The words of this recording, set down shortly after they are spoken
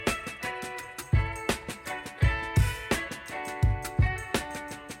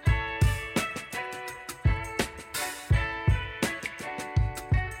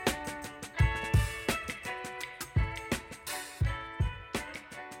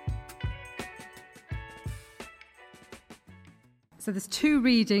So there's two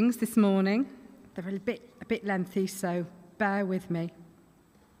readings this morning. They're a bit lengthy, so bear with me.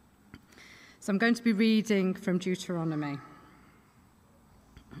 So I'm going to be reading from Deuteronomy.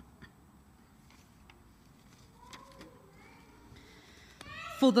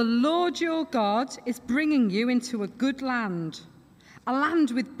 For the Lord your God is bringing you into a good land, a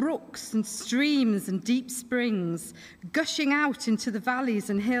land with brooks and streams and deep springs, gushing out into the valleys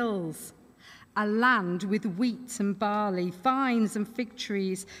and hills, a land with wheat and barley, vines and fig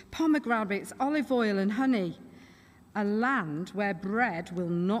trees, pomegranates, olive oil and honey, a land where bread will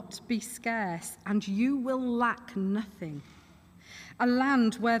not be scarce and you will lack nothing, a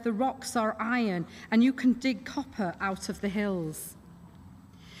land where the rocks are iron and you can dig copper out of the hills.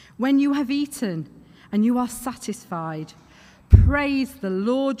 When you have eaten and you are satisfied, praise the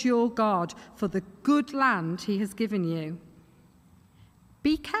Lord your God for the good land he has given you.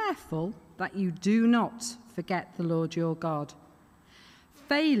 Be careful that you do not forget the Lord your God,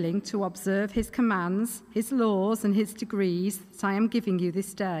 failing to observe his commands, his laws, and his decrees that I am giving you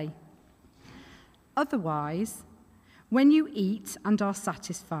this day. Otherwise, when you eat and are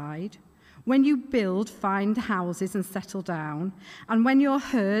satisfied, when you build fine houses and settle down, and when your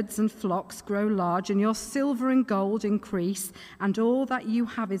herds and flocks grow large, and your silver and gold increase, and all that you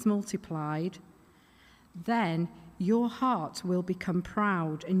have is multiplied, then your heart will become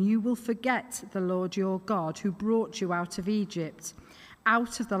proud, and you will forget the Lord your God, who brought you out of Egypt,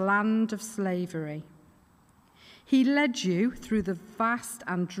 out of the land of slavery. He led you through the vast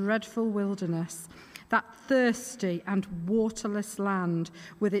and dreadful wilderness, that thirsty and waterless land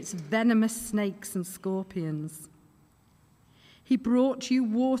with its venomous snakes and scorpions. He brought you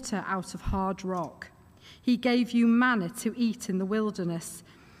water out of hard rock. He gave you manna to eat in the wilderness,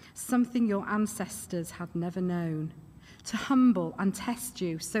 something your ancestors had never known, to humble and test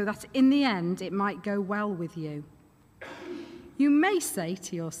you so that in the end it might go well with you. You may say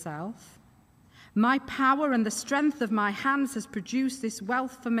to yourself, my power and the strength of my hands has produced this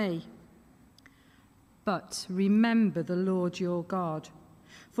wealth for me. But remember the Lord your God,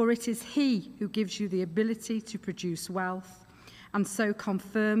 for it is he who gives you the ability to produce wealth, and so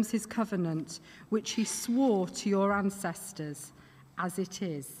confirms his covenant, which he swore to your ancestors, as it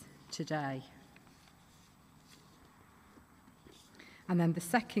is today. And then the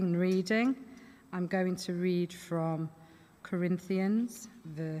second reading, I'm going to read from Corinthians,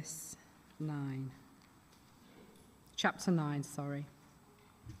 chapter 9.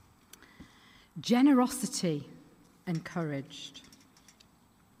 Generosity encouraged.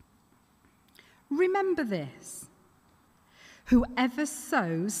 Remember this: whoever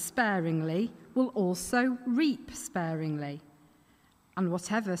sows sparingly will also reap sparingly, and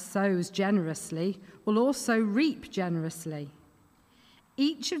whatever sows generously will also reap generously.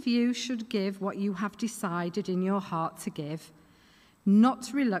 Each of you should give what you have decided in your heart to give,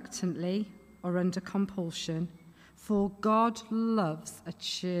 not reluctantly or under compulsion, for God loves a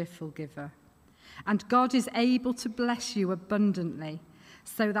cheerful giver. And God is able to bless you abundantly,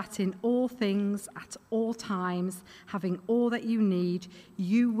 so that in all things, at all times, having all that you need,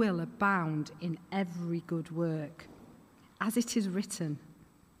 you will abound in every good work. As it is written,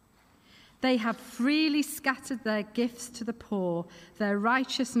 they have freely scattered their gifts to the poor, their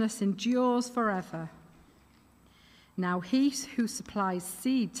righteousness endures forever. Now he who supplies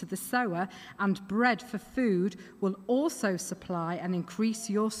seed to the sower and bread for food will also supply and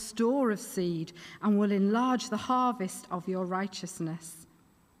increase your store of seed and will enlarge the harvest of your righteousness.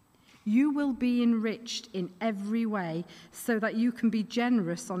 You will be enriched in every way so that you can be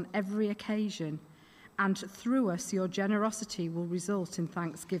generous on every occasion, and through us your generosity will result in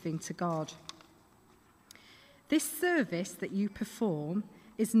thanksgiving to God. This service that you perform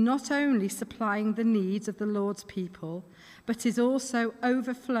is not only supplying the needs of the Lord's people, but is also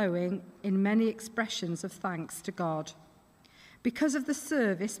overflowing in many expressions of thanks to God. Because of the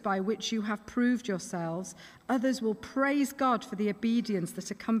service by which you have proved yourselves, others will praise God for the obedience that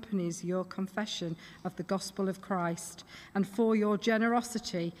accompanies your confession of the gospel of Christ, and for your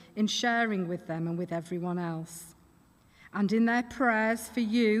generosity in sharing with them and with everyone else. And in their prayers for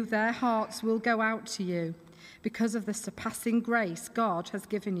you, their hearts will go out to you, because of the surpassing grace God has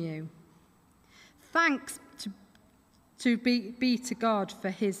given you. Thanks be to God for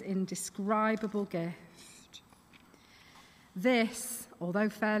his indescribable gift. This, although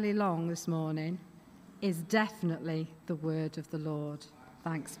fairly long this morning, is definitely the word of the Lord.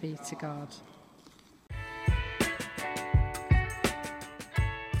 Thanks be to God.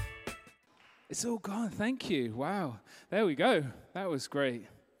 It's all gone. Thank you. Wow. There we go. That was great.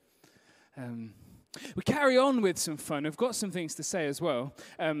 We carry on with some fun. I've got some things to say as well,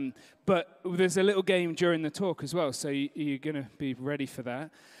 but there's a little game during the talk as well, so you're going to be ready for that.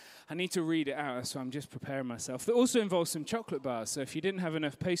 I need to read it out, so I'm just preparing myself. It also involves some chocolate bars, so if you didn't have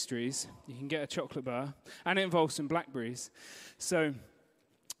enough pastries, you can get a chocolate bar, and it involves some blackberries. So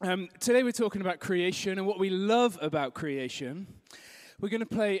today we're talking about creation and what we love about creation. We're going to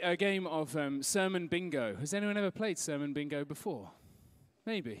play a game of Sermon Bingo. Has anyone ever played Sermon Bingo before?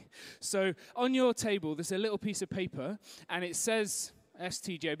 Maybe. So on your table, there's a little piece of paper, and it says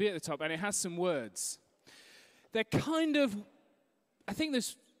STJB at the top, and it has some words. They're kind of, I think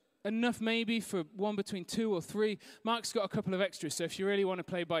there's enough maybe for one between 2 or 3. Mark's got a couple of extras, so if you really want to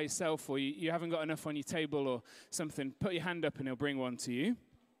play by yourself or you haven't got enough on your table or something, put your hand up and he'll bring one to you.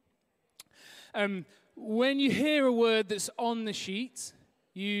 When you hear a word that's on the sheet,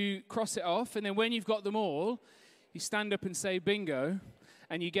 you cross it off, and then when you've got them all, you stand up and say bingo,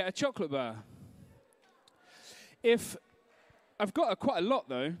 and you get a chocolate bar. I've got quite a lot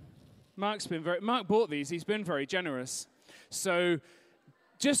though. Mark bought these. He's been very generous. So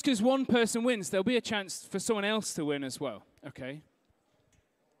just because one person wins, there'll be a chance for someone else to win as well. Okay.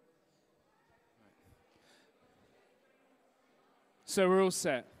 So we're all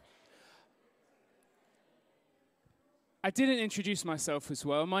set. I didn't introduce myself as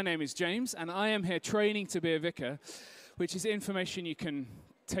well. My name is James, and I am here training to be a vicar, which is information you can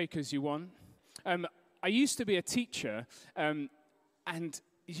take as you want. I used to be a teacher, and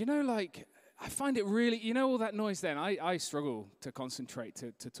I find it really, all that noise then, I struggle to concentrate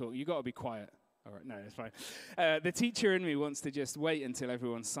to talk. You got to be quiet. All right, no, it's fine. The teacher in me wants to just wait until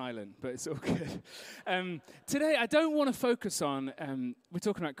everyone's silent, but it's all good. Today, I don't want to focus on, we're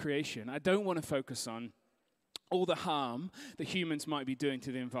talking about creation. I don't want to focus on all the harm that humans might be doing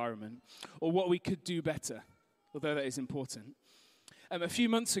to the environment, or what we could do better, although that is important. A few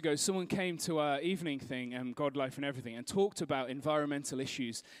months ago, someone came to our evening thing, God, Life and Everything, and talked about environmental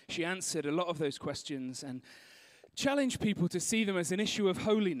issues. She answered a lot of those questions and challenged people to see them as an issue of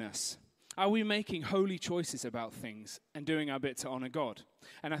holiness. Are we making holy choices about things and doing our bit to honor God?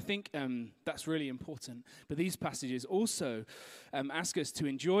 And I think that's really important. But these passages also ask us to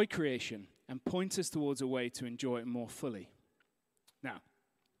enjoy creation and point us towards a way to enjoy it more fully. Now,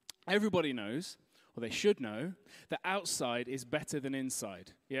 everybody knows, or they should know, that outside is better than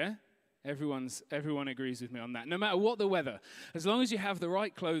inside. Yeah? Everyone agrees with me on that. No matter what the weather, as long as you have the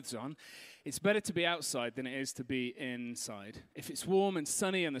right clothes on, it's better to be outside than it is to be inside. If it's warm and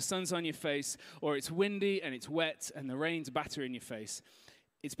sunny and the sun's on your face, or it's windy and it's wet and the rain's battering your face,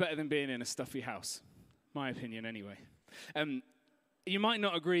 it's better than being in a stuffy house. My opinion anyway. You might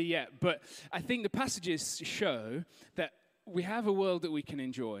not agree yet, but I think the passages show that we have a world that we can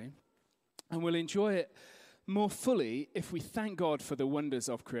enjoy, and we'll enjoy it more fully if we thank God for the wonders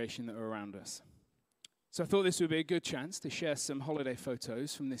of creation that are around us. So I thought this would be a good chance to share some holiday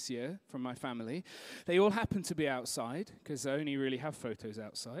photos from this year from my family. They all happen to be outside, because I only really have photos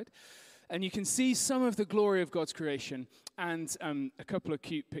outside. And you can see some of the glory of God's creation and a couple of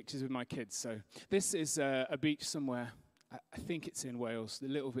cute pictures with my kids. So this is a beach somewhere. I think it's in Wales, a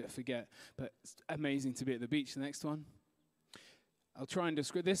little bit I forget, but it's amazing to be at the beach. The next one. I'll try and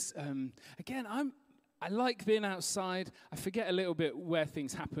describe this. Again, I like being outside. I forget a little bit where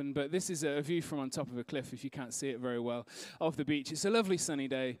things happen, but this is a view from on top of a cliff, if you can't see it very well, of the beach. It's a lovely sunny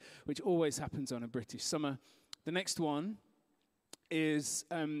day, which always happens on a British summer. The next one is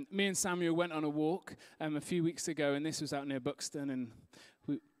me and Samuel went on a walk a few weeks ago, and this was out near Buxton, and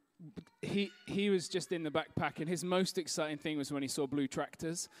he was just in the backpack, and his most exciting thing was when he saw blue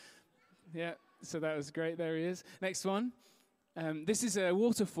tractors. Yeah, so that was great. There he is. Next one. This is a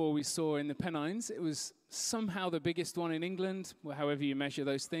waterfall we saw in the Pennines. It was somehow the biggest one in England, or however you measure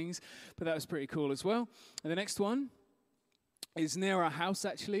those things, but that was pretty cool as well. And the next one is near our house,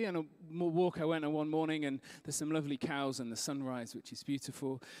 actually, and a walk I went on one morning, and there's some lovely cows and the sunrise, which is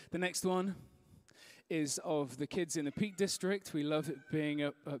beautiful. The next one is of the kids in the Peak District. We love it being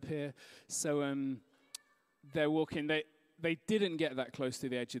up here. So they're walking. They didn't get that close to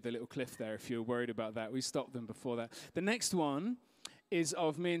the edge of the little cliff there, if you were worried about that. We stopped them before that. The next one is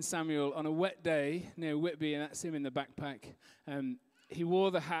of me and Samuel on a wet day near Whitby, and that's him in the backpack. He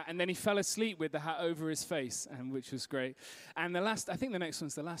wore the hat, and then he fell asleep with the hat over his face, which was great. And I think the next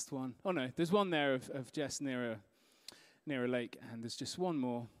one's the last one. Oh, no, there's one there of Jess near a lake, and there's just one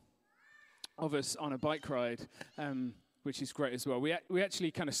more of us on a bike ride, which is great as well. We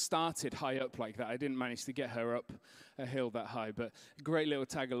actually kind of started high up like that. I didn't manage to get her up a hill that high, but great little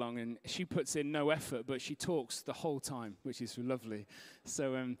tag along, and she puts in no effort, but she talks the whole time, which is lovely.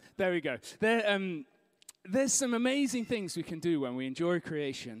 So there we go. There's some amazing things we can do when we enjoy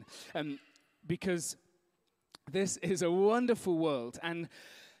creation. because this is a wonderful world. And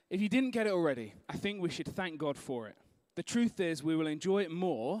if you didn't get it already, I think we should thank God for it. The truth is, we will enjoy it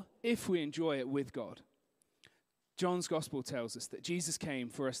more if we enjoy it with God. John's gospel tells us that Jesus came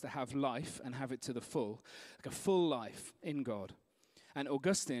for us to have life and have it to the full, like a full life in God. And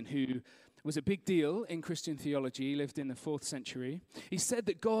Augustine, who was a big deal in Christian theology, lived in the 4th century, he said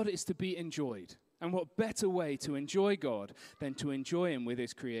that God is to be enjoyed. And what better way to enjoy God than to enjoy him with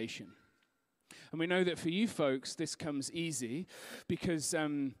his creation? And we know that for you folks, this comes easy because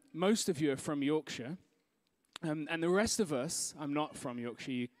most of you are from Yorkshire. And the rest of us, I'm not from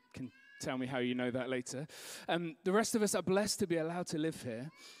Yorkshire, you can tell me how you know that later. The rest of us are blessed to be allowed to live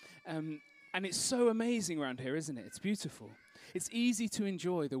here. And it's so amazing around here, isn't it? It's beautiful. It's easy to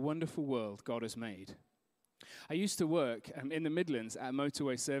enjoy the wonderful world God has made. I used to work in the Midlands at a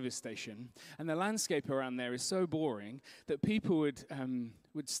motorway service station, and the landscape around there is so boring that people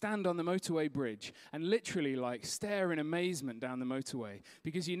would stand on the motorway bridge and literally like stare in amazement down the motorway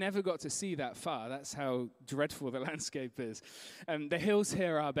because you never got to see that far. That's how dreadful the landscape is. The hills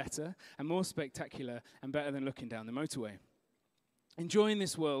here are better and more spectacular and better than looking down the motorway. Enjoying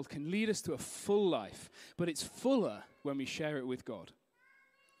this world can lead us to a full life, but it's fuller when we share it with God.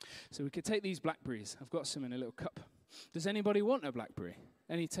 So we could take these blackberries. I've got some in a little cup. Does anybody want a blackberry?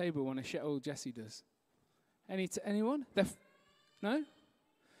 Any table want to share? Oh, Jesse does. Anyone? No?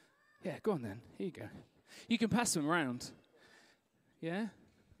 Yeah, go on then. Here you go. You can pass them around. Yeah?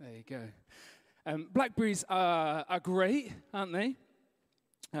 There you go. Blackberries are great, aren't they?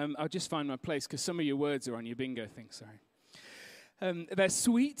 I'll just find my place because some of your words are on your bingo thing, sorry. They're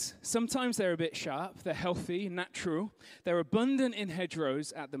sweet, sometimes they're a bit sharp, they're healthy, natural, they're abundant in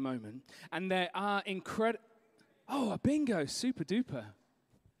hedgerows at the moment, and they are incredible. Oh, a bingo, super duper.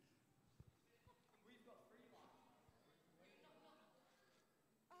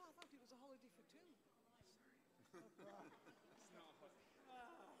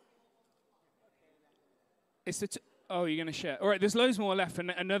 Oh, you're going to share. All right, there's loads more left, and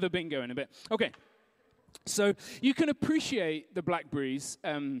another bingo in a bit. Okay. So you can appreciate the blackberries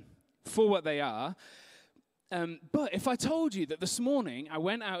for what they are, but if I told you that this morning I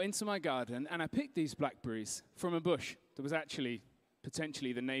went out into my garden and I picked these blackberries from a bush that was actually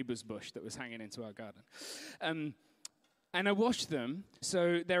potentially the neighbor's bush that was hanging into our garden, and I washed them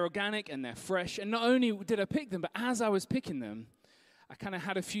so they're organic and they're fresh, and not only did I pick them, but as I was picking them, I kind of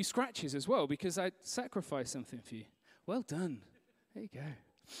had a few scratches as well because I sacrificed something for you. Well done. There you go.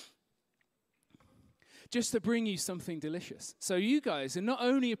 Just to bring you something delicious. So you guys are not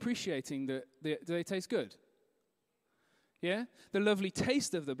only appreciating do they taste good? Yeah? The lovely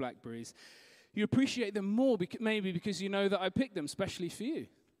taste of the blackberries. You appreciate them more maybe because you know that I picked them specially for you.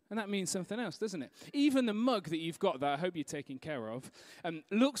 And that means something else, doesn't it? Even the mug that you've got that I hope you're taking care of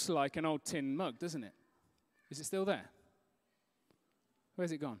looks like an old tin mug, doesn't it? Is it still there?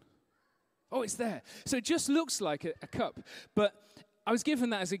 Where's it gone? Oh, it's there. So it just looks like a cup. But I was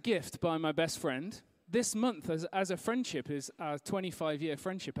given that as a gift by my best friend. This month, as a friendship, is our 25-year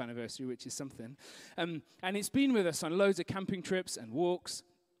friendship anniversary, which is something. And it's been with us on loads of camping trips and walks.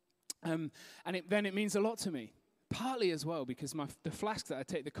 And then it means a lot to me. Partly as well because the flask that I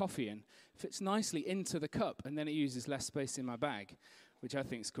take the coffee in fits nicely into the cup, and then it uses less space in my bag, which I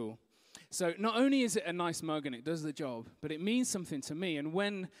think is cool. So not only is it a nice mug and it does the job, but it means something to me. And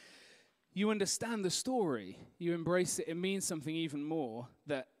when you understand the story, you embrace it, it means something even more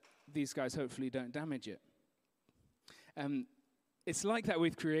that these guys hopefully don't damage it. It's like that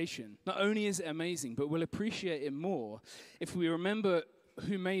with creation. Not only is it amazing, but we'll appreciate it more if we remember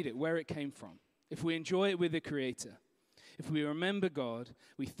who made it, where it came from. If we enjoy it with the Creator. If we remember God,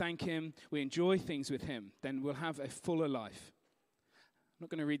 we thank Him, we enjoy things with Him, then we'll have a fuller life. I'm not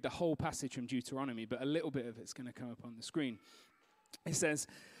going to read the whole passage from Deuteronomy, but a little bit of it's going to come up on the screen. It says,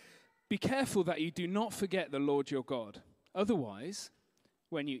 "Be careful that you do not forget the Lord your God. Otherwise,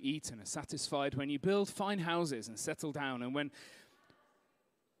 when you eat and are satisfied, when you build fine houses and settle down, and when..."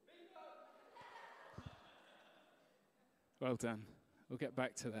 Well done. We'll get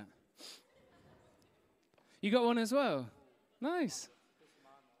back to that. You got one as well? Nice.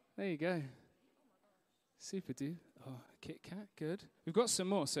 There you go. Super dude. Oh, Kit Kat, good. We've got some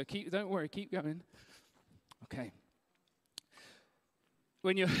more, so don't worry, keep going. Okay.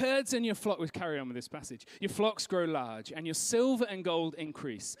 When your herds and your flock, we'll carry on with this passage. Your flocks grow large, and your silver and gold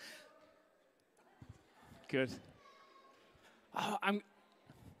increase. Good. Oh, I'm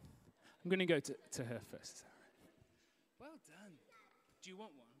going to go to her first. Well done. Do you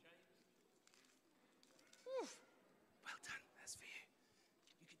want one? Well done. That's for you.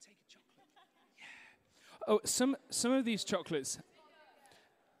 You can take a chocolate. Yeah. Oh, some of these chocolates.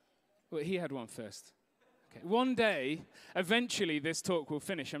 Well, he had one first. Okay. One day, eventually, this talk will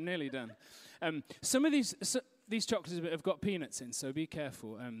finish. I'm nearly done. Some of these chocolates have got peanuts in, so be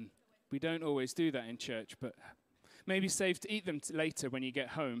careful. We don't always do that in church, but maybe save to eat them later when you get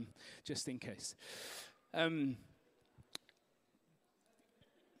home, just in case.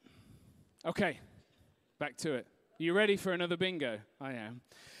 Okay, back to it. You ready for another bingo? I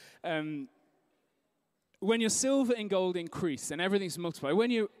am. When your silver and gold increase and everything's multiplied,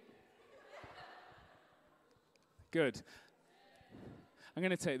 Good. I'm going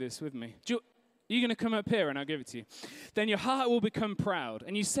to take this with me. You're going to come up here and I'll give it to you. Then your heart will become proud,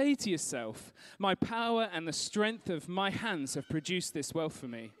 and you say to yourself, my power and the strength of my hands have produced this wealth for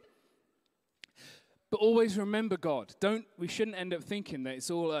me. But always remember God. We shouldn't end up thinking that it's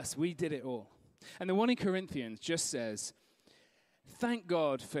all us. We did it all. And the one in Corinthians just says, thank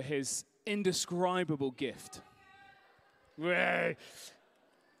God for his indescribable gift.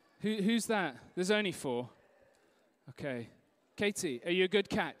 Who's that? There's only 4. Okay. Katie, are you a good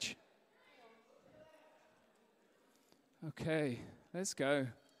catch? Okay, let's go.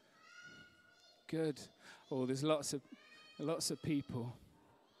 Good. Oh, there's lots of people.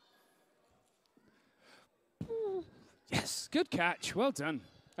 Yes, good catch. Well done.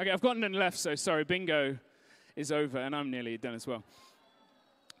 Okay, I've got none left, so sorry. Bingo is over, and I'm nearly done as well.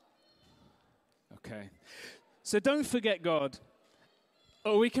 Okay. So don't forget God,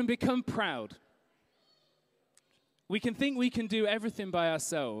 or we can become proud. We can think we can do everything by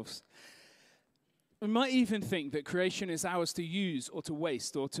ourselves. We might even think that creation is ours to use or to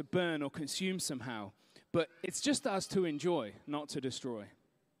waste or to burn or consume somehow. But it's just ours to enjoy, not to destroy.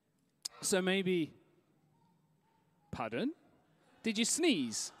 So maybe... Pardon? Did you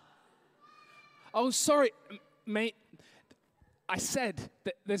sneeze? Oh, sorry, mate. I said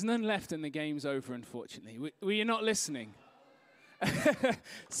that there's none left and the game's over, unfortunately. Were you not listening?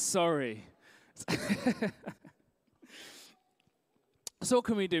 Sorry. So what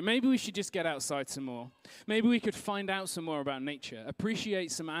can we do? Maybe we should just get outside some more. Maybe we could find out some more about nature,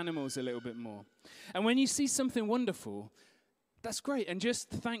 appreciate some animals a little bit more. And when you see something wonderful, that's great, and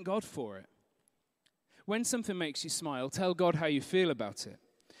just thank God for it. When something makes you smile, tell God how you feel about it.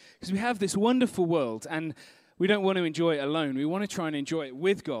 Because we have this wonderful world, and we don't want to enjoy it alone. We want to try and enjoy it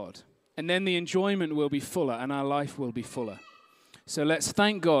with God. And then the enjoyment will be fuller, and our life will be fuller. So let's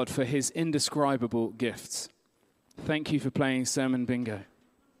thank God for his indescribable gifts. Thank you for playing Sermon Bingo.